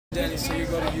Danny, so you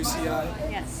go to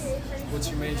UCI. Yes, What's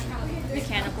your major?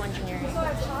 mechanical engineering.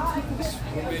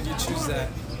 What made you choose that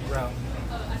route?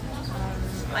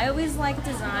 I always liked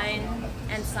design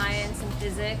and science and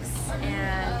physics,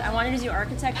 and I wanted to do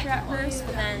architecture at first,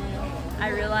 but then I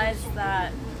realized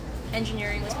that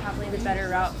engineering was probably the better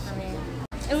route for me.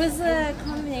 It was a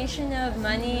combination of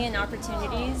money and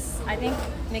opportunities. I think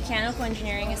mechanical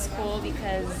engineering is cool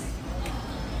because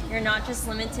you're not just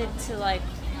limited to like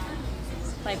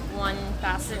one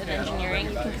facet of engineering.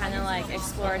 You can kind of like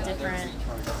explore different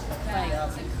like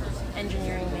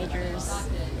engineering majors.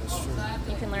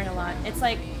 You can learn a lot. It's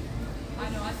like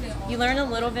you learn a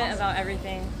little bit about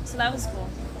everything. So that was cool.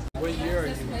 What year are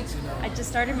you? I just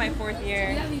started my 4th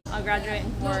year. I'll graduate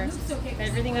in 4. If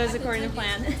everything goes according to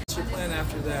plan. What's your plan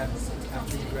after that,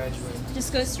 after you graduate?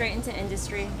 Just go straight into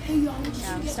industry.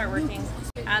 Yeah, start working.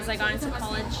 As I got into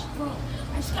college,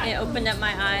 it opened up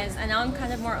my eyes, and now I'm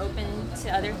kind of more open to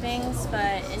other things,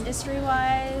 but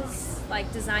industry-wise,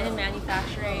 like design and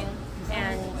manufacturing,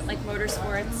 and like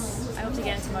motorsports. I hope to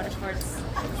get into motorsports.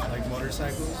 Like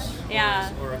motorcycles?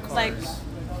 Yeah, Or cars? like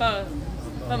both,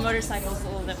 but motorcycles a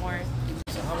little bit more.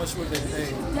 So how much would they pay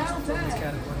for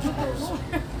mechanical engineers?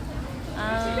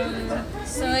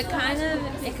 So it kind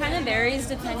of varies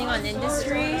depending on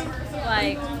industry.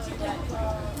 Like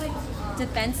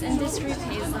defense industry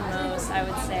pays the most, I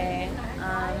would say,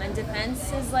 and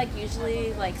defense is like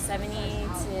usually like 70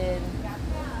 to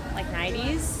like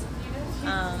 90s.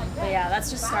 But yeah, that's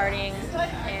just starting,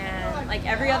 and like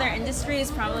every other industry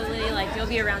is probably like you'll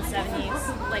be around 70s,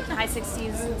 like high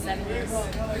 60s and 70s.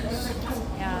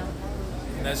 Yeah.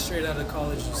 And that's straight out of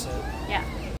college, you said? Yeah.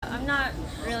 I'm not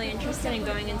really interested in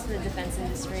going into the defense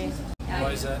industry. Yeah.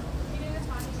 Why is that?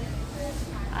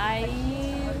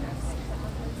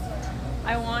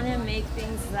 I want to make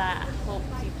things that help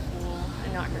people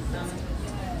and not hurt them.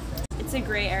 It's a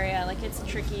gray area. Like it's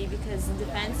tricky because in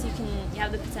defense you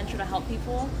have the potential to help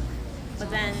people, but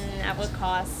then at what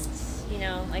cost? You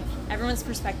know, like everyone's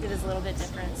perspective is a little bit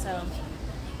different. So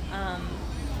I'm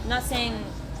not saying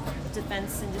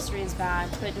defense industry is bad,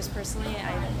 but just personally,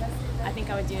 I think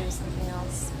I would do something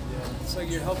else. Yeah, it's like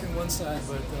you're helping one side,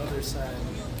 but the other side.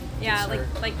 Yeah,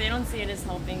 like they don't see it as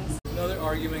helping. Another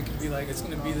argument could be like, it's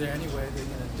going to be there anyway, they're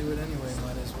going to do it anyway,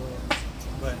 might as well.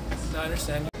 But I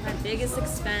understand. My biggest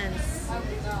expense,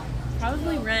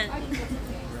 probably rent.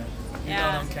 You're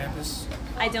not on campus?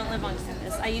 I don't live on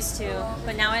campus. I used to,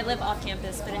 but now I live off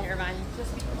campus, but in Irvine.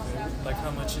 Okay. Like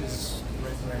how much is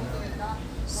rent right now?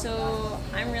 So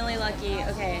I'm really lucky.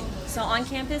 Okay, so on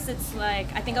campus it's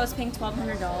like, I think I was paying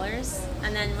 $1,200,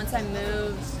 and then once I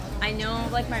moved, I know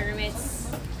like my roommates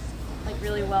like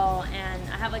really well, and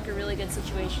I have like a really good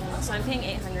situation, so I'm paying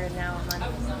 $800 now a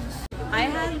month. I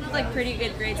had like pretty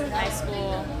good grades in high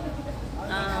school.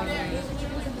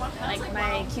 Like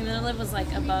my cumulative was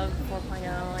like above 4.0,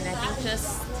 and I think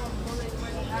just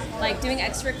like doing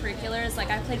extracurriculars,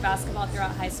 like I played basketball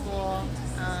throughout high school,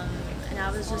 and I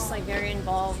was just like very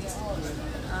involved,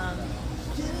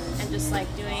 and just like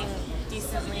doing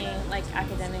decently like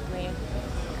academically,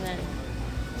 and then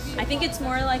I think it's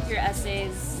more like your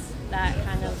essays that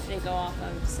kind of they go off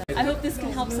of. So I hope this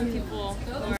can help some people.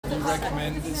 Do you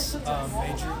recommend this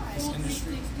major, this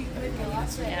industry that you're going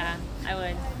into? Yeah, I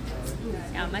would.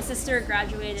 Yeah, my sister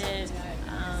graduated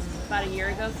about a year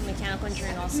ago from mechanical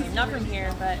engineering also. Not from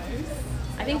here, but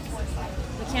I think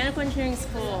mechanical engineering is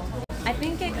cool. I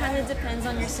think it kind of depends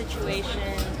on your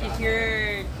situation. If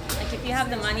you have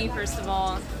the money, first of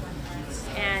all,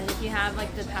 and if you have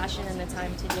like the passion and the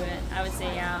time to do it, I would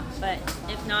say yeah. But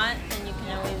if not, then you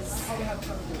can always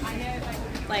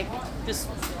like just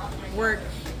work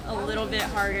a little bit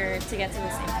harder to get to the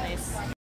same place.